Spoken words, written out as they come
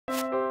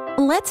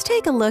Let's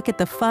take a look at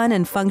the fun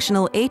and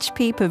functional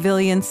HP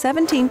Pavillion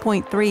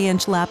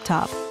 17.3-inch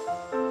laptop.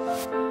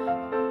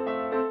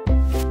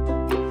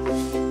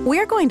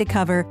 We're going to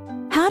cover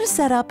how to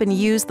set up and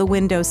use the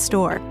Windows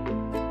Store.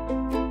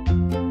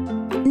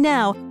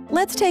 Now,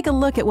 let's take a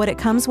look at what it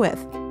comes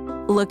with.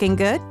 Looking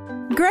good?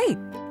 Great!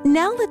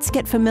 Now let's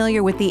get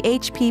familiar with the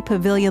HP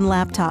Pavillion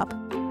laptop.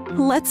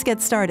 Let's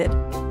get started.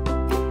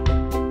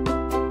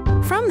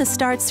 From the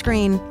Start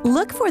screen,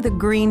 look for the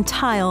green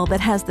tile that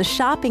has the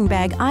shopping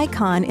bag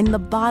icon in the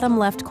bottom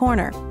left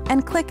corner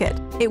and click it.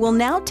 It will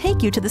now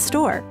take you to the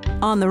store.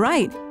 On the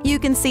right, you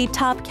can see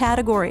top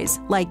categories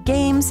like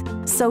games,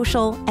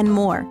 social, and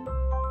more.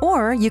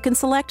 Or you can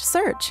select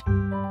Search.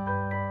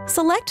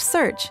 Select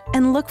Search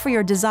and look for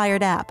your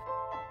desired app.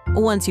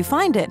 Once you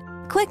find it,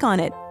 click on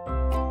it.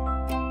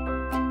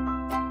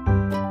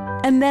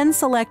 And then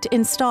select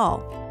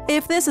Install.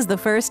 If this is the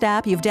first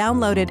app you've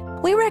downloaded,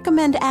 we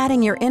recommend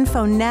adding your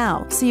info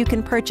now so you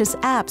can purchase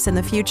apps in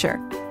the future.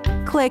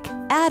 Click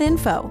Add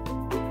Info.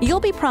 You'll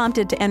be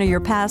prompted to enter your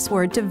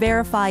password to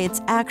verify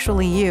it's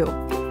actually you.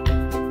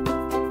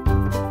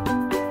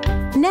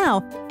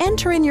 Now,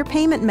 enter in your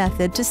payment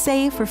method to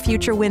save for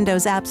future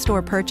Windows App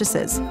Store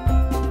purchases.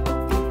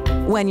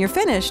 When you're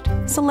finished,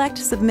 select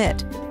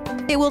Submit.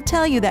 It will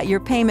tell you that your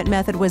payment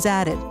method was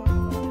added.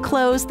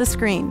 Close the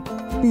screen.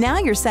 Now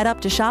you're set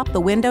up to shop the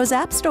Windows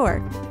App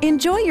Store.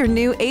 Enjoy your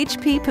new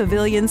HP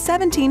Pavillion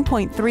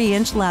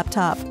 17.3-inch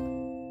laptop.